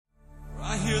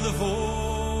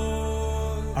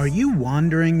Are you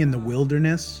wandering in the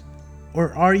wilderness,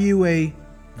 or are you a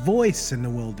voice in the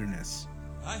wilderness?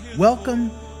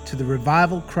 Welcome to the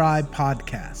Revival Cry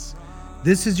podcast.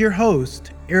 This is your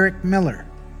host, Eric Miller.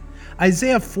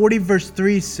 Isaiah 40 verse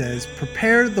 3 says,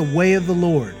 "Prepare the way of the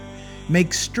Lord,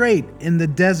 make straight in the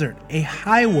desert a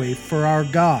highway for our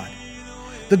God."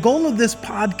 The goal of this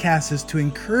podcast is to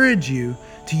encourage you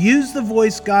to use the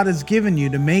voice God has given you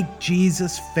to make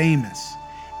Jesus famous.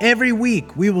 Every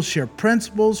week, we will share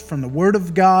principles from the Word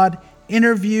of God,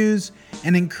 interviews,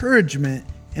 and encouragement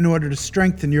in order to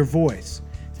strengthen your voice.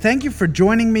 Thank you for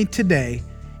joining me today,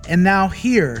 and now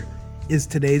here is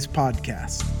today's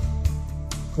podcast.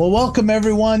 Well, welcome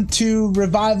everyone to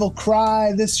Revival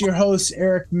Cry. This is your host,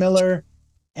 Eric Miller,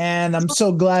 and I'm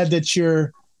so glad that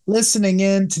you're listening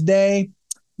in today.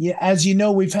 Yeah, as you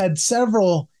know, we've had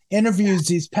several interviews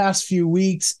these past few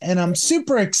weeks, and I'm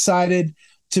super excited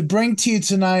to bring to you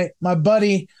tonight my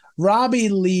buddy, Robbie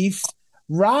Leaf.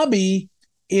 Robbie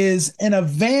is an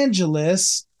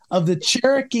evangelist of the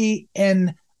Cherokee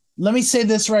and, let me say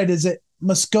this right, is it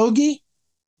Muskogee?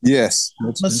 Yes.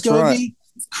 Muskogee right.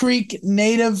 Creek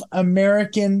Native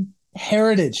American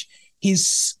heritage.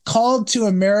 He's called to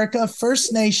America,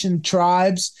 First Nation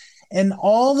tribes, and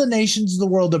all the nations of the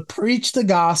world to preach the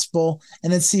gospel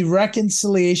and to see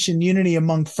reconciliation, unity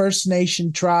among First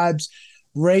Nation tribes,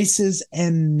 races,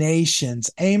 and nations.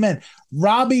 Amen.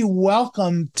 Robbie,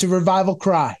 welcome to Revival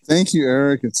Cry. Thank you,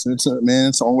 Eric.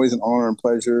 It's always an honor and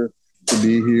pleasure to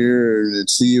be here and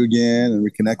to see you again and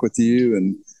reconnect with you.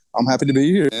 And I'm happy to be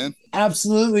here, man.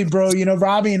 Absolutely, bro. You know,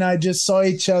 Robbie and I just saw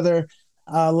each other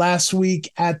last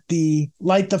week at the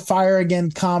Light the Fire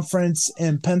Again conference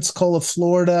in Pensacola,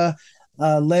 Florida,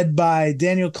 led by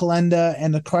Daniel Kalenda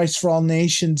and the Christ for All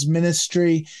Nations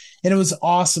ministry. And it was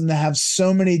awesome to have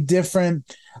so many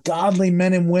different godly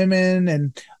men and women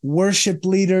and worship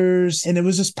leaders. And it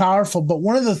was just powerful. But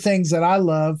one of the things that I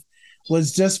love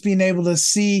was just being able to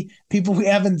see people we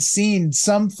haven't seen,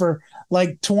 some for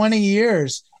like 20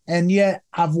 years. And yet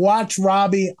I've watched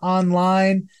Robbie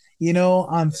online, you know,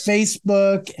 on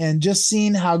Facebook, and just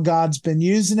seeing how God's been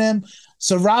using him.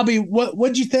 So Robbie,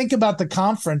 what'd you think about the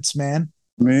conference, man?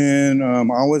 Man,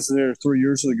 I was there 3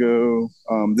 years ago.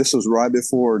 This was right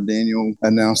before Daniel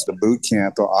announced the boot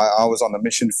camp. I was on the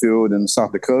mission field in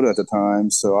South Dakota at the time,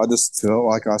 so I just felt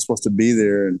like I was supposed to be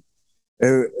there. And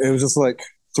it was just like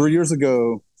 3 years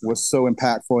ago was so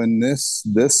impactful. And this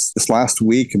last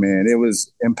week, man, it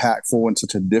was impactful in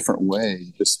such a different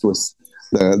way. Just with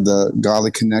the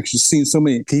godly connection, seeing so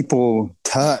many people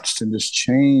touched and just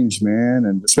changed, man,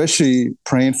 and especially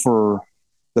praying for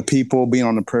the people, being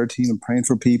on the prayer team and praying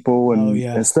for people, and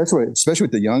especially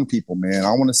with the young people, man.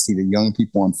 I want to see the young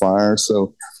people on fire.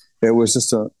 So it was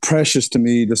just precious to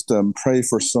me just to pray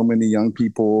for so many young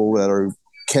people that are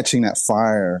catching that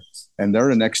fire, and they're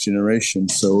the next generation.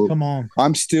 So Come on.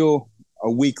 I'm still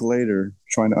a week later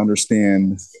trying to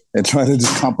understand and trying to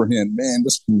just comprehend, man,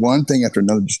 just one thing after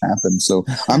another just happened. So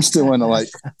I'm still in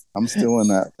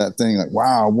that thing like,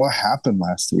 wow, what happened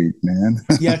last week, man?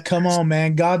 Yeah, come on,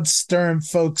 man. God's stirring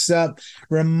folks up,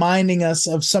 reminding us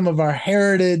of some of our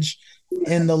heritage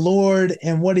in the Lord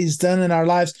and what he's done in our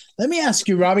lives. Let me ask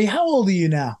you, Robbie, how old are you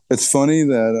now? It's funny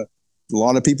that a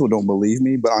lot of people don't believe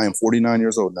me, but I am 49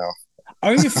 years old now.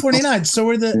 Are you 49?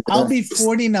 So I'll be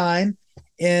 49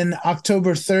 in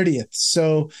October 30th.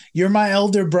 So you're my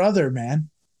elder brother, man.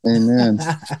 Amen.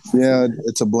 Yeah,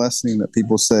 it's a blessing that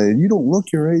people say, you don't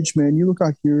look your age, man. You look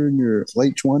like you're in your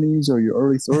late 20s or your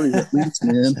early 30s at least,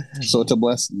 man. So it's a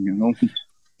blessing, you know.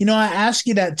 You know, I ask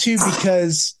you that too,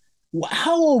 because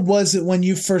how old was it when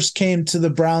you first came to the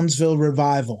Brownsville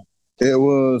Revival? I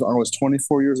was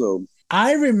 24 years old.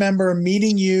 I remember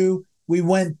meeting you. We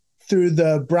went through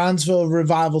the Brownsville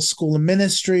Revival School of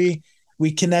Ministry.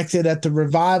 We connected at the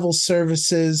revival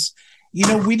services. You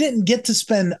know, we didn't get to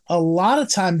spend a lot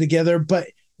of time together, but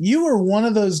you were one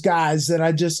of those guys that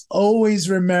I just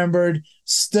always remembered,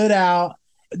 stood out.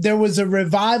 There was a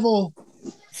Revival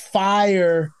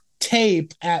Fire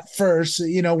tape at first,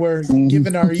 you know, we're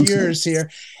giving our years here.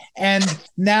 And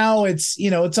now it's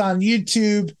on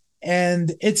YouTube,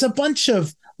 and it's a bunch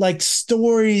of like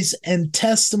stories and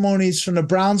testimonies from the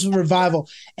Brownsville Revival,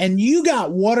 and you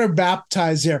got water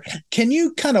baptized there. Can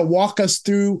you kind of walk us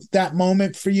through that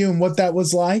moment for you and what that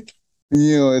was like?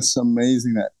 You know, it's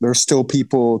amazing that there's still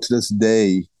people to this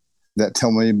day that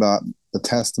tell me about the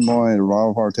testimony and the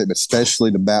Revival Fire tape, especially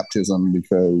the baptism,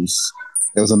 because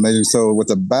it was amazing. So with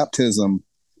the baptism,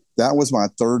 that was my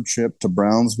third trip to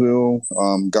Brownsville.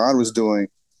 God was doing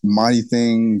mighty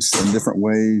things in different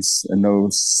ways in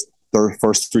those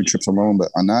first three trips alone.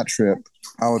 But on that trip,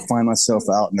 I would find myself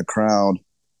out in the crowd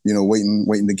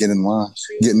waiting to get in line,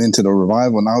 getting into the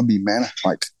revival. And I would be, man,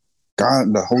 like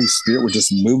God, the Holy Spirit was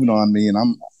just moving on me. And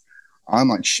I'm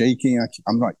like shaking.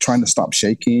 I'm like trying to stop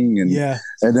shaking. And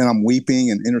then I'm weeping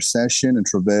in intercession and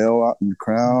travail out in the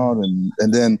crowd.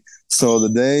 And then, so the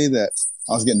day that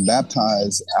I was getting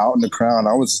baptized out in the crowd,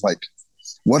 I was like,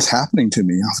 what's happening to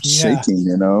me? I was shaking,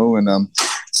 and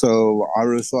so I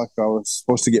really felt like I was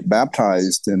supposed to get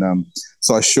baptized. And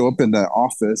so I show up in the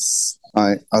office.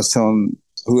 I was telling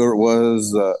whoever it was,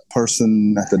 the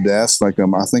person at the desk, like,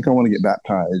 I think I want to get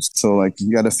baptized. So like,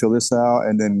 you got to fill this out.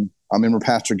 And then I remember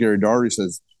Pastor Gary Daugherty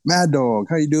says, Mad Dog,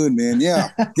 how you doing, man? Yeah,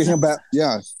 get him back.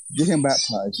 Yeah, get him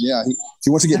baptized. Yeah, he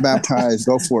wants to get baptized.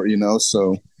 Go for it,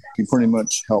 So he pretty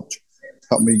much helped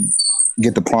me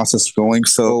get the process going.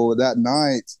 So that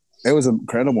night, it was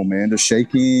incredible, man. Just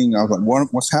shaking. I was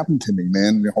like, what's happened to me,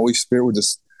 man? The Holy Spirit was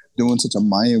just doing such a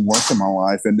mighty work in my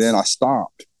life. And then I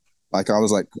stopped. Like, I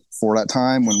was like, for that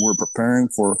time when we're preparing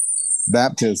for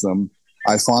baptism,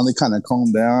 I finally kind of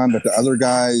calmed down. But the other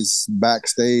guys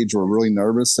backstage were really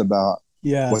nervous about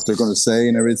what they're going to say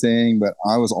and everything. But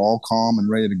I was all calm and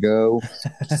ready to go.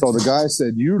 So the guy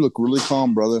said, you look really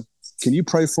calm, brother. Can you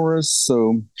pray for us?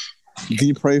 So can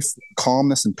you pray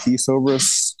calmness and peace over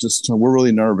us? We're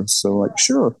really nervous. So like,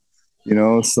 sure.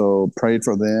 So prayed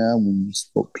for them and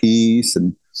spoke peace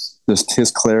and just his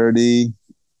clarity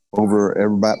over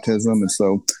every baptism. And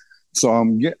so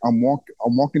I'm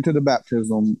walking to the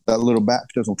baptism, that little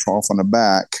baptismal trough on the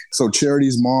back. So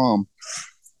Charity's mom,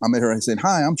 I met her and said,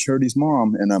 hi, I'm Charity's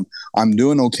mom. And I'm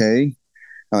doing okay.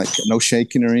 Like, no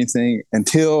shaking or anything,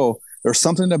 until there's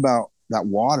something about that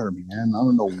water, man. I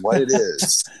don't know what it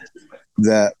is.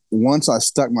 That once I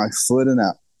stuck my foot in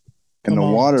the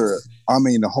water, I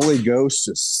mean, the Holy Ghost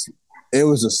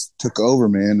just took over,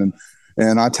 man.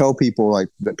 And I tell people, like,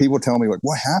 that people tell me, like,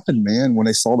 what happened, man? When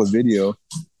they saw the video,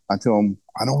 I tell them,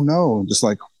 I don't know. Just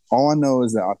like, all I know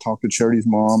is that I talked to Charity's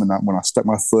mom, and when I stuck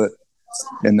my foot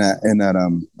in that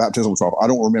baptismal trough, I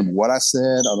don't remember what I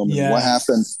said. I don't remember what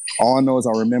happened. All I know is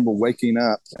I remember waking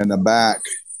up in the back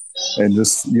and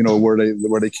just,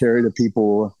 where they carry the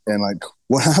people, and like,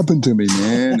 what happened to me,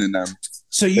 man? And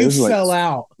so you fell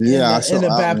out in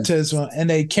the baptism, and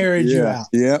they carried you out.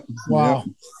 Yep. Wow.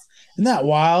 Yep. Isn't that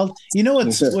wild?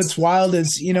 What's wild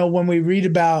is, when we read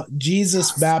about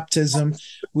Jesus' baptism,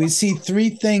 we see three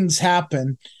things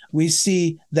happen. We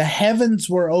see the heavens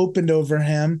were opened over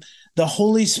him. The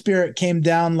Holy Spirit came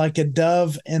down like a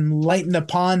dove and lightened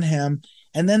upon him.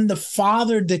 And then the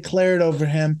Father declared over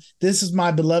him, this is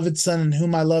my beloved Son in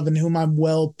whom I love and whom I'm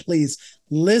well pleased.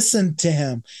 Listen to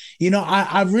him.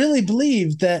 I really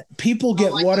believe that people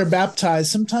get water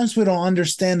baptized. Sometimes we don't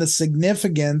understand the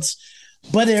significance,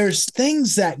 but there's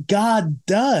things that God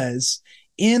does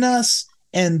in us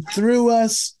and through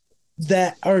us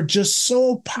that are just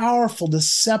so powerful to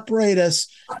separate us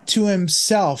to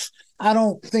himself. I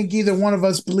don't think either one of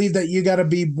us believe that you got to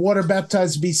be water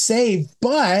baptized to be saved,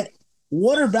 but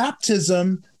water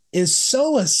baptism is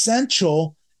so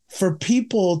essential for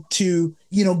people to,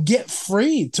 get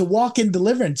free, to walk in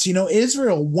deliverance.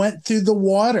 Israel went through the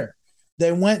water.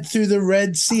 They went through the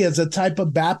Red Sea as a type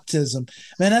of baptism.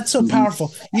 Man, that's so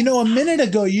powerful. A minute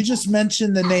ago, you just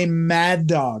mentioned the name Mad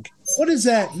Dog. What does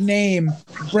that name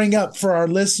bring up for our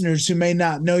listeners who may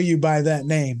not know you by that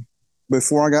name?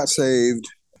 Before I got saved,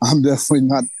 I'm definitely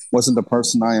wasn't the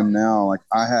person I am now. Like,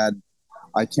 I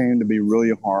came to be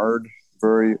really hard,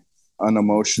 very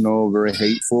unemotional, very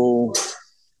hateful,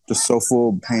 just so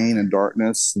full of pain and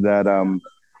darkness that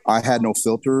I had no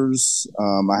filters.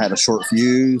 I had a short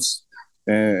fuse.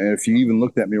 And if you even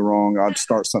looked at me wrong, I'd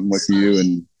start something with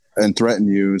you and threaten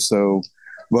you. So,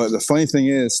 but the funny thing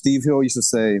is, Steve Hill used to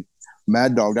say,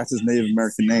 Mad Dog, that's his Native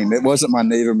American name. It wasn't my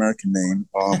Native American name.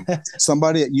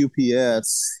 Somebody at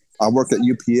UPS, I worked at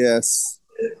UPS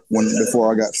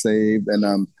before I got saved.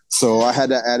 And so I had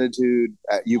that attitude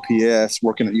at UPS,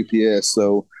 working at UPS.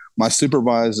 So my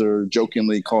supervisor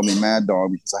jokingly called me Mad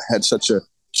Dog because I had such a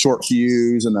short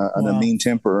fuse and a mean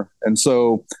temper. And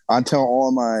so I tell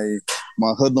all my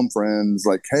hoodlum friends,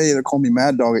 like, hey, they call me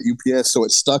Mad Dog at UPS. So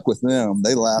it stuck with them.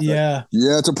 They laugh. Yeah,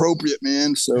 it's appropriate,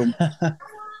 man. So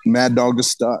Mad Dog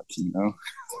just stuck,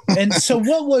 And so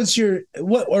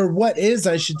what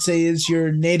is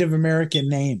your Native American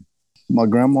name? My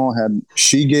grandma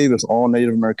she gave us all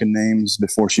Native American names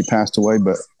before she passed away,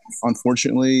 but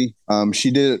unfortunately, she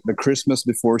did it the Christmas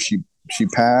before she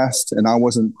passed, and I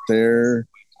wasn't there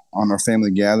on our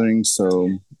family gathering, so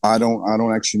I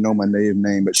don't actually know my native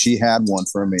name, but she had one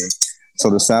for me. So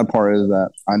the sad part is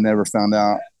that I never found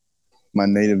out my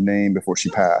native name before she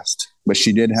passed, but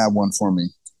she did have one for me.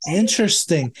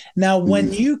 Interesting. Now,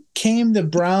 when you came to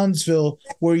Brownsville,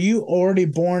 were you already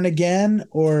born again,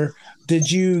 or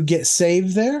did you get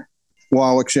saved there?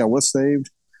 Well, actually, I was saved,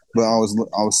 but I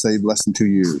was saved less than 2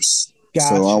 years.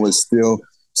 Gotcha. So I was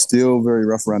still very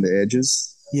rough around the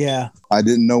edges. Yeah. I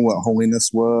didn't know what holiness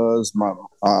was.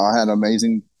 I had an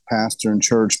amazing pastor in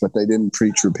church, but they didn't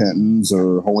preach repentance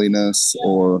or holiness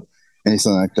or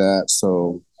anything like that.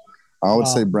 So I would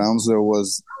say Brownsville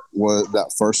was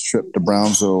that first trip to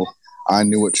Brownsville. I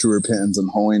knew what true repentance and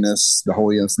holiness, the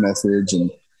holiness message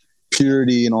and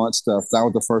purity and all that stuff. That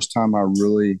was the first time I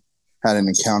really had an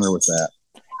encounter with that.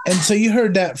 And so you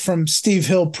heard that from Steve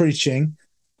Hill preaching.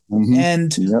 Mm-hmm.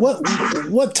 And yep.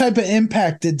 What type of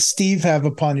impact did Steve have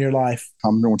upon your life?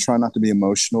 I'm going to try not to be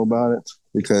emotional about it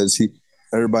because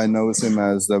everybody knows him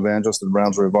as the evangelist of the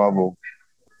Brownsville Revival.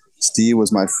 Steve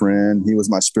was my friend. He was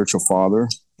my spiritual father.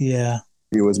 Yeah.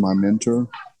 He was my mentor,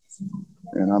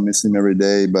 and I miss him every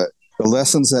day. But the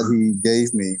lessons that he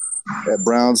gave me at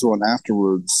Brownsville and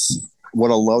afterwards, what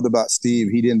I loved about Steve,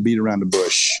 he didn't beat around the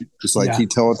bush. It's like he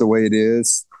told it the way it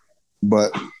is.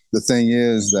 But the thing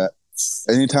is that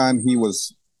anytime he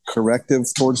was corrective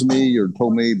towards me or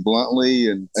told me bluntly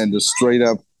and just straight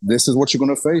up, this is what you're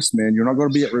going to face, man. You're not going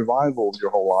to be at revival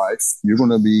your whole life. You're going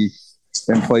to be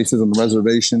in places on the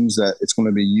reservations that it's going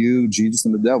to be you, Jesus,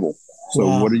 and the devil. So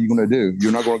what are you going to do?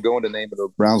 You're not going to go in the name of the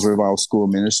Brownsville Revival School of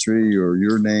Ministry or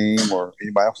your name or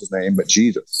anybody else's name, but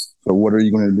Jesus. So what are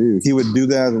you going to do? He would do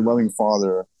that as a loving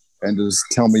father and just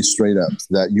tell me straight up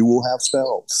that you will have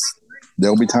spells.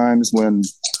 There'll be times when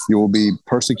you will be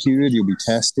persecuted, you'll be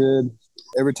tested.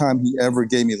 Every time he ever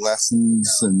gave me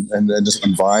lessons and just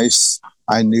advice,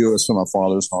 I knew it was from my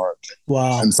father's heart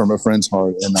and from a friend's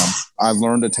heart. And I've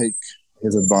learned to take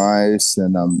his advice.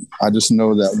 And I just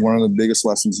know that one of the biggest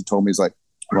lessons he told me is like,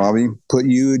 Robbie, put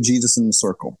you and Jesus in the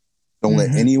circle. Don't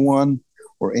let anyone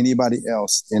or anybody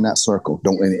else in that circle.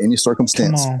 Don't let any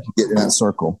circumstance get in that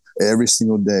circle every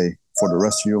single day for the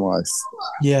rest of your life.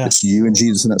 Yeah. It's you and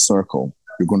Jesus in that circle.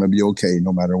 You're going to be okay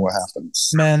no matter what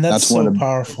happens. Man, that's so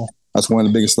powerful. That's one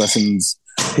of the biggest lessons.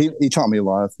 He taught me a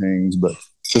lot of things, but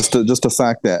just the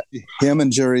fact that him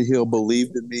and Jerry Hill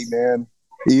believed in me, man,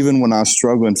 even when I was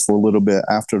struggling for a little bit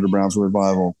after the Brownsville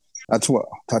Revival, that's what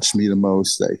touched me the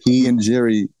most, that he and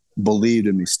Jerry believed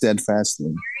in me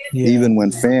steadfastly. Yeah. Even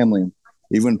when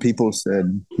people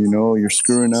said, you're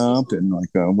screwing up and like,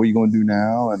 what are you going to do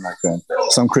now? And like,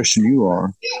 some Christian you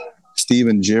are. Steve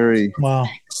and Jerry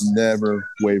never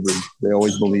wavered. They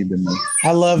always believed in me.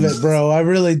 I love it, bro. I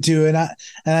really do. And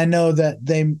I know that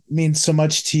they mean so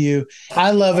much to you.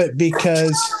 I love it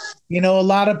because, a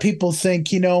lot of people think,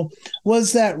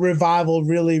 was that revival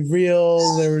really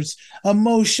real? There was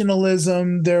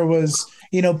emotionalism. There was,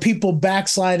 people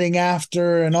backsliding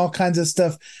after and all kinds of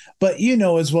stuff. But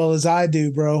as well as I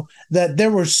do, bro, that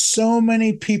there were so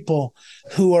many people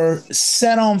who are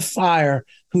set on fire,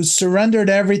 who surrendered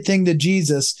everything to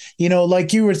Jesus.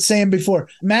 Like you were saying before,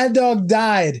 Mad Dog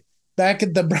died back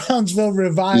at the Brownsville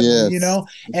Revival,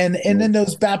 and in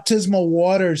those baptismal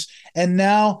waters. And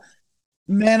now,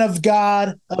 man of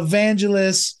God,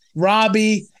 evangelist,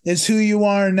 Robbie is who you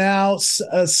are now,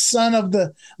 a son of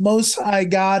the Most High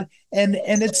God. And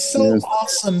it's so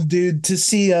awesome, dude, to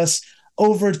see us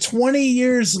over 20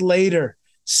 years later,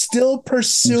 still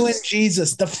pursuing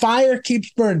Jesus. The fire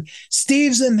keeps burning.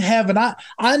 Steve's in heaven.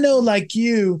 I know, like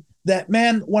you, that,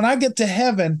 man, when I get to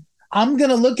heaven, I'm going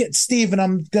to look at Steve and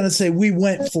I'm going to say, we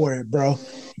went for it, bro.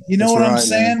 You know what I'm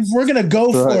saying? Man. We're going to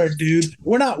go for it, dude.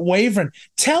 We're not wavering.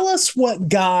 Tell us what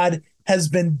God has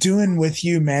been doing with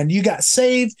you, man. You got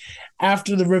saved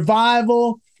after the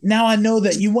revival. Now I know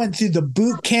that you went through the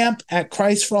boot camp at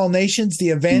Christ for All Nations, the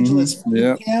evangelist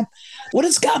boot camp. What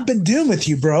has God been doing with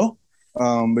you, bro?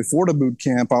 Before the boot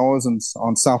camp, I was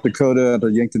on South Dakota at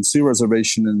the Yankton Sioux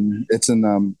Reservation, and it's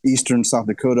in eastern South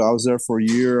Dakota. I was there for a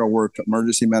year. I worked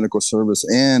emergency medical service,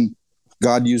 and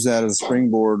God used that as a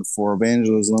springboard for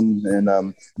evangelism.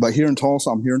 And but here in Tulsa,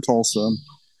 I'm here in Tulsa.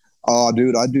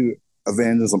 Dude, I do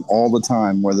evangelism all the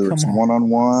time, whether it's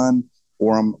one-on-one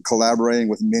or I'm collaborating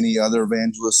with many other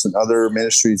evangelists and other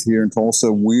ministries here in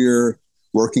Tulsa. We're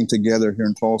working together here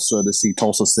in Tulsa to see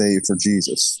Tulsa saved for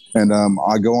Jesus. And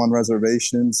I go on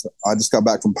reservations. I just got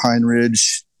back from Pine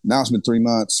Ridge. Now it's been 3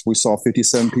 months. We saw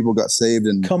 57 people got saved.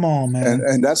 And come on, man.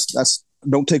 And that's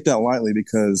don't take that lightly,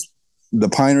 because the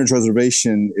Pine Ridge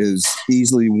Reservation is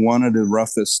easily one of the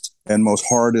roughest and most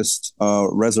hardest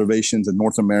reservations in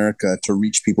North America to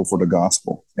reach people for the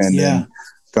gospel. And then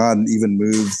God even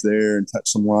moved there and touched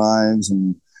some lives.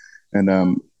 And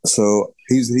so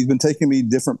he's been taking me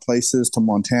different places, to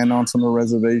Montana on some of the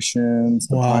reservations,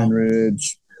 to Pine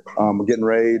Ridge. We're getting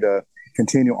ready to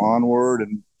continue onward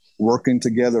and working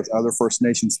together with other First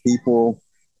Nations people,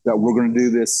 that we're going to do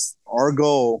this. Our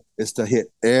goal is to hit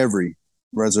every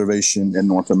reservation in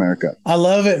North America. I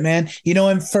love it, man.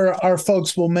 And for our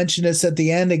folks, we'll mention this at the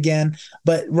end again,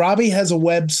 but Robbie has a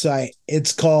website.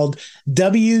 It's called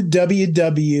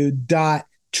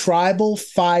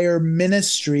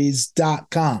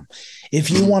www.tribalfireministries.com. If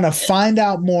you want to find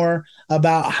out more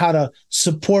about how to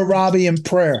support Robbie in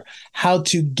prayer, how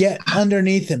to get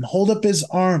underneath him, hold up his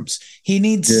arms. He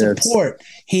needs support.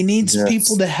 He needs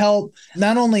people to help,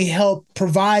 not only help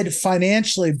provide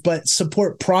financially, but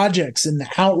support projects and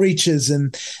outreaches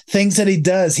and things that he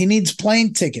does. He needs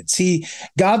plane tickets.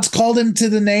 God's called him to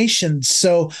the nations.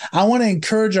 So I want to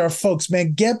encourage our folks,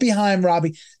 man, get behind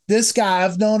Robbie. This guy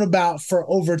I've known about for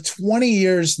over 20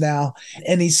 years now,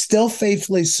 and he's still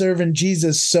faithfully serving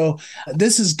Jesus. So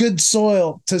this is good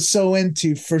soil to sow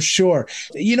into for sure.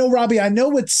 Robbie, I know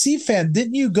with CFAN,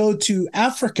 didn't you go to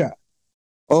Africa?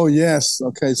 Oh, yes.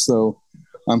 Okay. So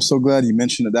I'm so glad you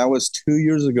mentioned it. That was 2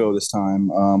 years ago this time.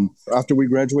 After we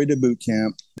graduated boot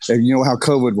camp, you know how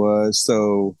COVID was.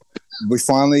 So we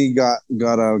finally got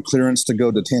a clearance to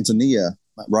go to Tanzania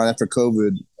right after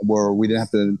COVID, where we didn't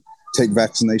have to take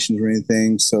vaccinations or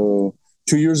anything. So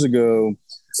 2 years ago,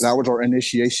 that was our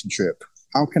initiation trip.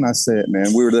 How can I say it,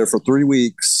 man? We were there for 3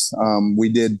 weeks. We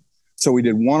did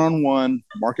one-on-one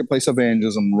marketplace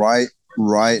evangelism, right,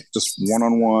 just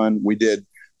one-on-one. We did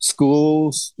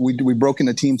schools. We broke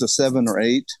into teams of 7 or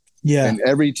 8. Yeah. And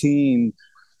every team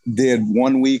did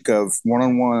 1 week of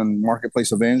one-on-one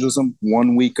marketplace evangelism,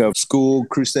 1 week of school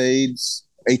crusades,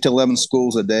 8 to 11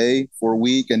 schools a day for a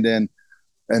week. And then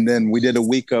we did a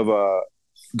week of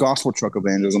gospel truck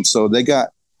evangelism. So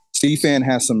CFAN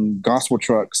has some gospel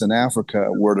trucks in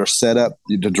Africa where they're set up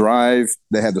to drive.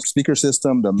 They have the speaker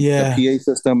system, the PA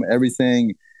system,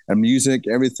 everything, and music,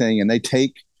 everything. And they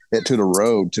take it to the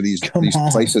road to these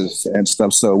places and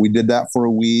stuff. So we did that for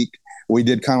a week. We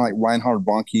did kind of like Reinhard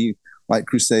Bonnke, like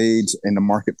crusades in the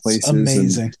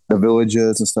marketplaces and the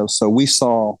villages and stuff. So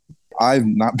I've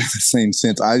not been the same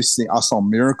since. I saw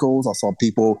miracles. I saw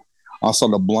people. I saw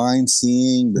the blind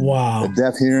seeing, the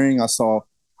deaf hearing. I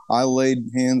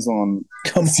laid hands on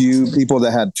a few people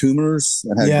that had tumors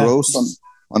and had growths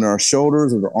on their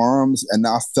shoulders or their arms, and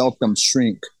I felt them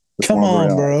shrink. Come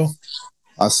on, bro.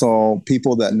 I saw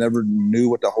people that never knew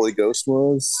what the Holy Ghost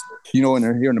was. Here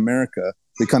in America,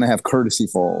 we kind of have courtesy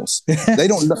falls. They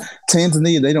don't know.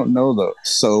 Tanzania, they don't know those.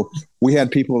 So we had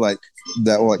people that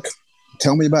were like,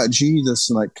 tell me about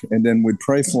Jesus, and then we'd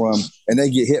pray for them, and they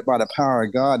get hit by the power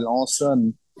of God, and all of a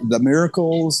sudden, the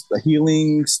miracles, the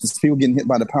healings, the people getting hit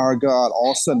by the power of God,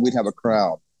 all of a sudden we'd have a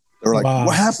crowd. They're like,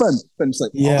 what happened? And it's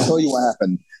like, I'll tell you what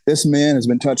happened. This man has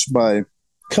been touched by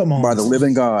the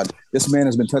living God. This man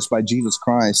has been touched by Jesus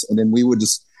Christ. And then we would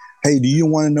just, hey, do you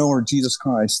want to know our Jesus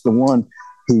Christ, the one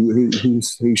who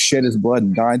shed his blood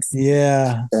and died for you?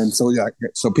 Yeah. And so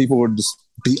people would just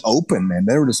be open, man.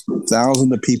 There were just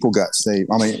thousands of people got saved.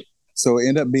 I mean, so it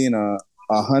ended up being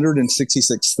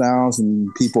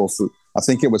 166,000 people. I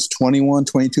think it was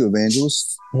 22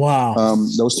 evangelists. Wow.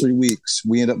 Those 3 weeks,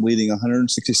 we ended up leading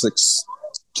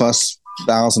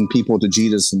 166,000+ people to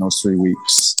Jesus in those 3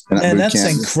 weeks. And that's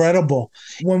incredible.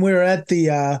 When we were at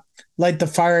the Light the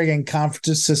Fire Again conference,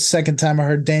 this is the second time I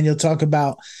heard Daniel talk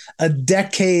about a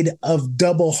decade of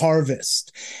double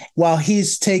harvest while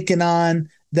he's taken on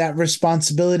that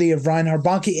responsibility of Reinhard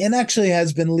Bonnke, and actually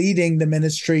has been leading the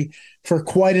ministry for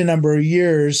quite a number of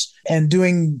years and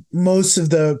doing most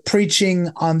of the preaching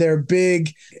on their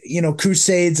big,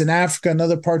 crusades in Africa and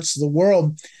other parts of the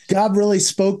world. God really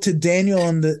spoke to Daniel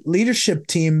and the leadership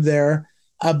team there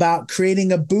about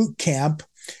creating a boot camp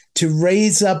to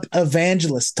raise up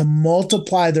evangelists, to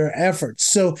multiply their efforts.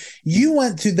 So you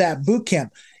went through that boot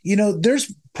camp. There's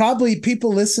probably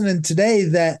people listening today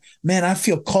that, man, I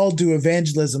feel called to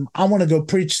evangelism. I want to go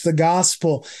preach the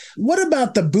gospel. What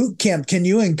about the boot camp can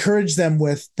you encourage them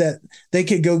with that they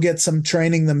could go get some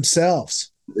training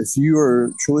themselves? If you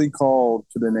are truly called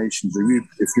to the nations,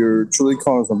 if you're truly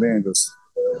called as evangelists,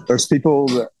 there's people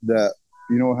that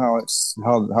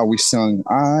how we sung,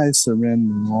 I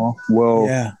surrender all.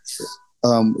 Well,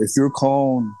 if you're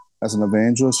called as an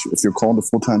evangelist, if you're called to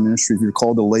full-time ministry, if you're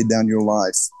called to lay down your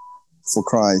life for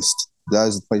Christ, that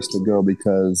is the place to go,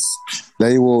 because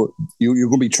you're going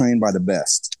to be trained by the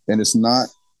best. And it's not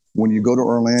when you go to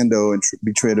Orlando and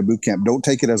be trained at a boot camp, don't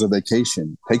take it as a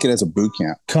vacation. Take it as a boot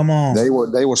camp. Come on. They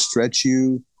will stretch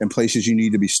you in places you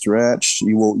need to be stretched.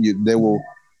 They will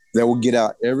get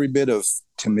out every bit of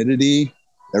timidity,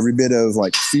 every bit of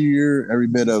like fear, every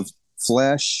bit of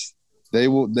flesh. They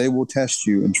will test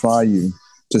you and try you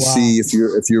to see if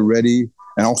you're ready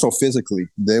and also physically.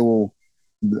 They will,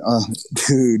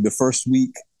 dude. The first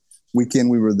weekend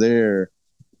we were there,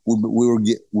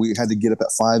 we had to get up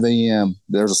at 5 a.m.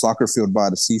 There's a soccer field by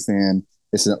the C-Fan.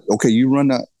 They said, "Okay, you run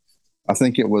that." I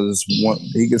think it was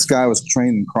this guy was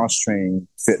trained in cross-train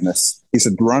fitness. He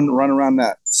said, run around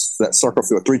that soccer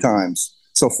field 3 times.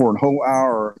 So for a whole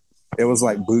hour, it was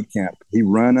like boot camp. He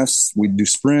ran us. We do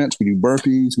sprints, we do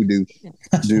burpees, we do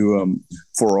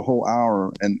for a whole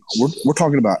hour. And we're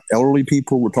talking about elderly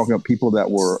people. We're talking about people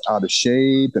that were out of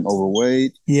shape and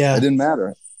overweight. Yeah, it didn't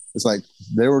matter. It's like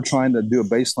they were trying to do a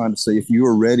baseline to say if you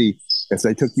were ready, if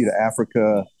they took you to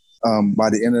Africa by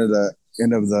the end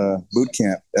of the boot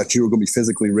camp, that you were going to be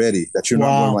physically ready, that you're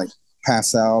not going to like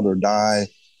pass out or die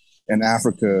in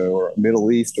Africa or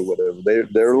Middle East or whatever.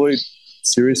 They're really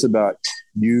serious about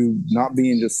you not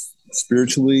being just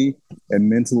spiritually and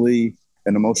mentally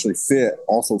and emotionally fit,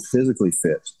 also physically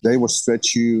fit. They will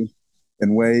stretch you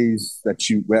in ways that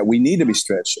we need to be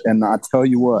stretched. And I tell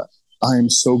you what, I am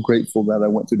so grateful that I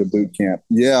went through the boot camp.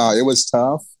 Yeah, it was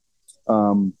tough.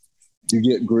 You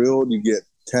get grilled, you get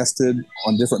tested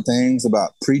on different things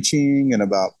about preaching and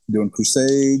about doing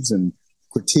crusades and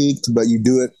critiqued, but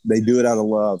they do it out of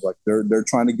love. Like they're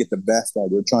trying to get the best out.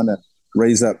 They're trying to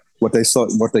raise up what they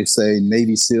say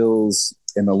Navy SEALs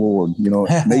in the Lord,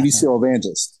 Navy SEAL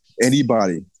evangelists.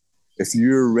 Anybody, if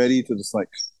you're ready to just like,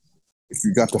 if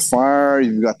you got the fire,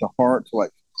 you've got the heart to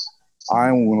like,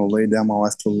 I want to lay down my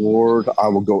life to the Lord. I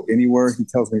will go anywhere He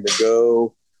tells me to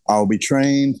go. I will be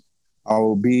trained. I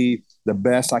will be the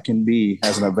best I can be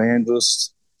as an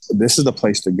evangelist. This is the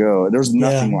place to go. There's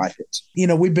nothing like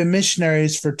it. We've been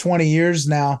missionaries for 20 years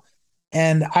now.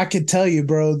 And I could tell you,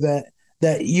 bro,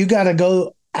 that you got to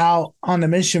go out on the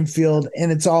mission field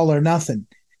and it's all or nothing.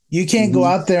 You can't go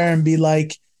out there and be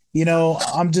like,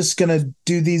 I'm just going to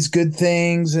do these good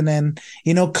things and then,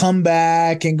 come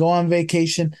back and go on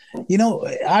vacation.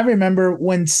 I remember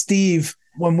when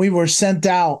we were sent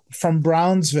out from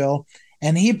Brownsville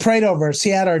and he prayed over us,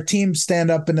 he had our team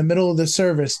stand up in the middle of the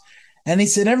service and he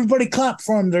said, everybody clap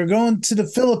for them. They're going to the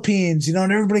Philippines, and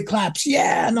everybody claps.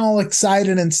 Yeah. And all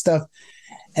excited and stuff.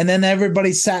 And then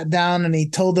everybody sat down and he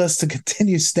told us to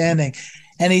continue standing.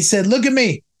 And he said, look at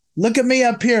me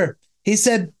up here. He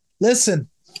said, listen,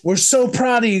 we're so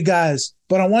proud of you guys,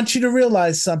 but I want you to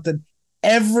realize something.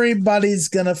 Everybody's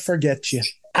going to forget you.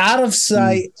 Out of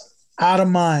sight, out of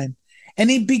mind. And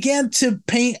he began to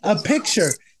paint a picture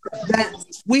that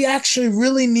we actually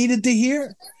really needed to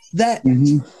hear. That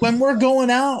when we're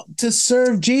going out to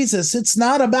serve Jesus, it's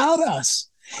not about us.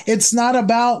 It's not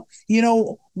about,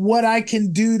 what I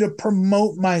can do to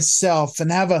promote myself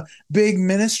and have a big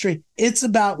ministry. It's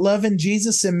about loving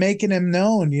Jesus and making him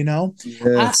known,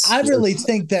 Yes, I really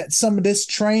think that some of this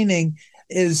training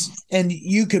is, and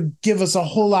you could give us a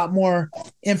whole lot more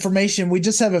information. We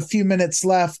just have a few minutes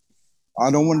left.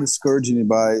 I don't want to discourage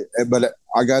anybody, but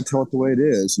I got to tell it the way it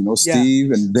is.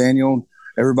 Steve and Daniel,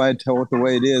 everybody tell it the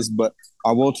way it is. But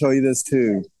I will tell you this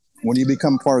too. When you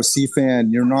become part of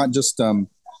CFAN, you're not just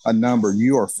a number.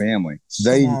 You are family.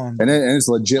 And it's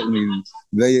legitimately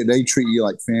they treat you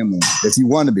like family. If you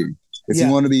want to be, you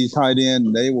want to be tied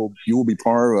in, you will be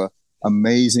part of a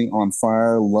amazing, on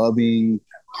fire, loving,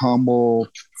 humble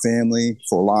family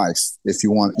for life. If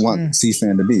you want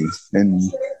CFAN to be, and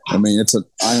I mean,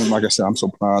 like I said, I'm so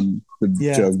proud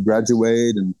to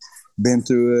graduate and been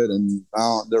through it, and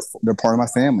they're part of my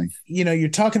family. You're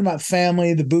talking about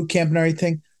family, the boot camp, and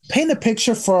everything. Paint a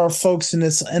picture for our folks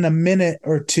in a minute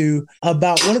or two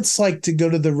about what it's like to go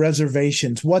to the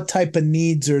reservations. What type of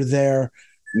needs are there?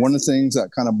 One of the things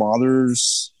that kind of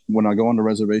bothers when I go on the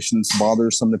reservations,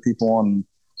 bothers some of the people on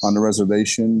the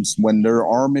reservations, when there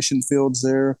are mission fields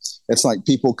there, it's like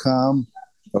they'll come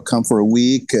for a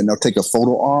week and they'll take a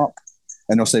photo op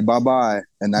and they'll say bye-bye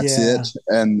and that's it.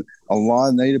 And a lot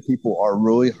of Native people are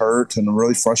really hurt and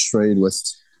really frustrated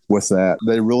with that.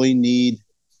 They really need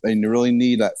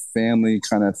that family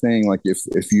kind of thing. Like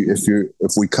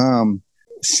if we come,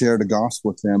 share the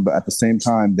gospel with them, but at the same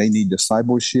time, they need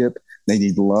discipleship. They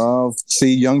need love.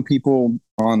 See, young people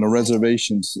on the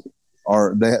reservations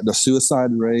the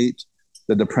suicide rate,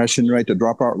 the depression rate, the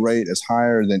dropout rate is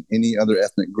higher than any other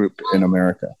ethnic group in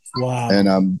America. Wow.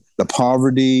 And the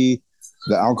poverty,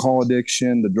 the alcohol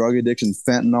addiction, the drug addiction,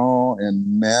 fentanyl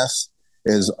and meth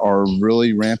are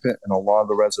really rampant in a lot of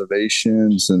the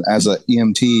reservations. And as an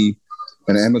EMT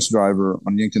and an ambulance driver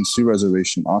on Yankton Sioux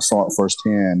Reservation, I saw it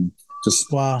firsthand.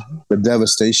 Just the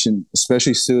devastation,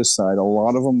 especially suicide. A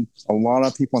lot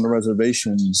of people on the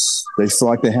reservations, they feel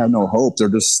like they have no hope. They're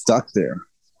just stuck there.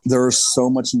 There's so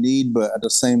much need, but at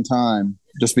the same time,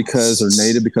 just because they're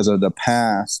Native, because of the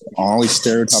past, all these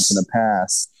stereotypes in the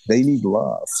past, they need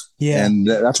love. Yeah. And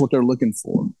that's what they're looking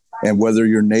for. And whether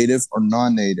you're native or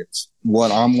non-native,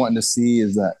 what I'm wanting to see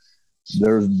is that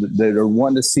they're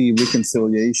wanting to see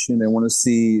reconciliation. They want to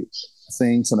see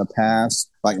things in the past,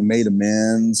 like made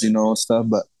amends, stuff.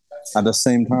 But at the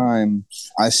same time,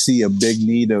 I see a big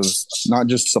need of not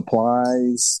just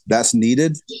supplies that's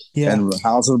needed, and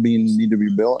houses need to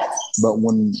be built, but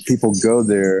when people go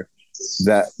there,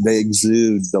 that they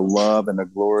exude the love and the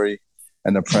glory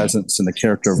and the presence and the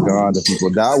character of God to people.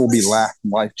 That will be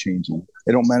life changing.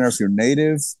 It don't matter if you're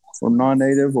native or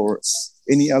non-native or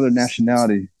any other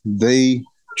nationality. They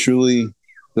truly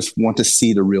just want to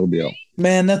see the real deal.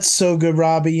 Man, that's so good,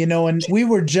 Robbie. And we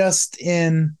were just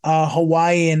in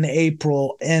Hawaii in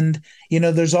April, and,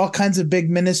 there's all kinds of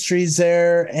big ministries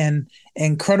there and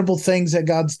incredible things that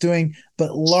God's doing.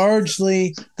 But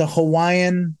largely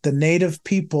the native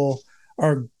people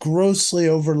are grossly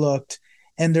overlooked,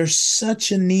 and there's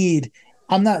such a need.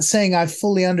 I'm not saying I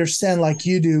fully understand like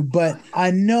you do, but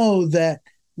I know that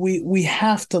we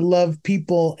have to love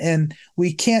people, and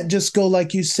we can't just go,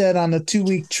 like you said, on a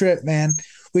 2-week trip, man.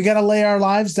 We got to lay our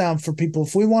lives down for people.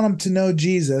 If we want them to know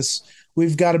Jesus,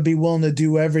 we've got to be willing to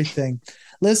do everything.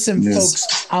 Listen,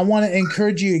 folks, I want to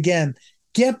encourage you again,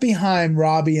 get behind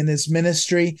Robbie and his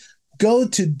ministry. Go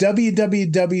to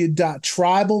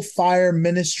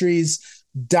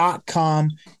www.tribalfireministries.com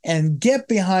and get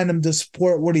behind him to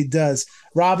support what he does.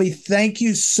 Robbie, thank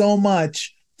you so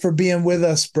much for being with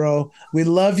us, bro. We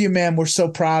love you, man. We're so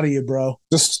proud of you, bro.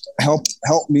 Just help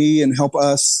me and help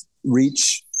us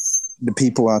reach the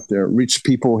people out there, reach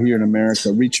people here in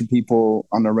America, reach people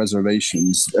on the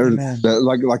reservations.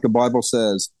 Like the Bible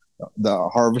says, the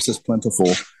harvest is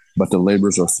plentiful, but the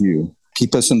laborers are few.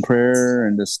 Keep us in prayer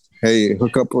and just, hey,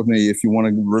 hook up with me if you want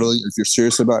to if you're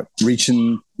serious about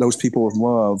reaching those people with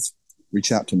love,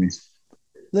 reach out to me.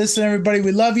 Listen, everybody,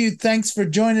 we love you. Thanks for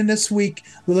joining this week.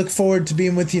 We look forward to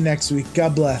being with you next week.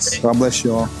 God bless. God bless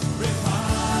you all.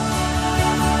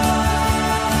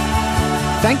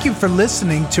 Thank you for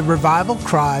listening to Revival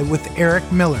Cry with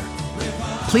Eric Miller.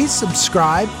 Please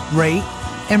subscribe, rate,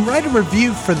 and write a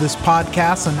review for this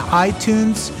podcast on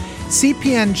iTunes,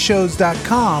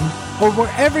 cpnshows.com, or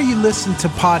wherever you listen to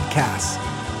podcasts.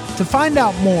 To find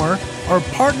out more or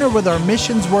partner with our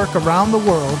missions work around the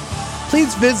world,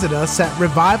 please visit us at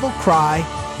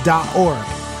revivalcry.org.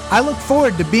 I look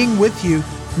forward to being with you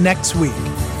next week.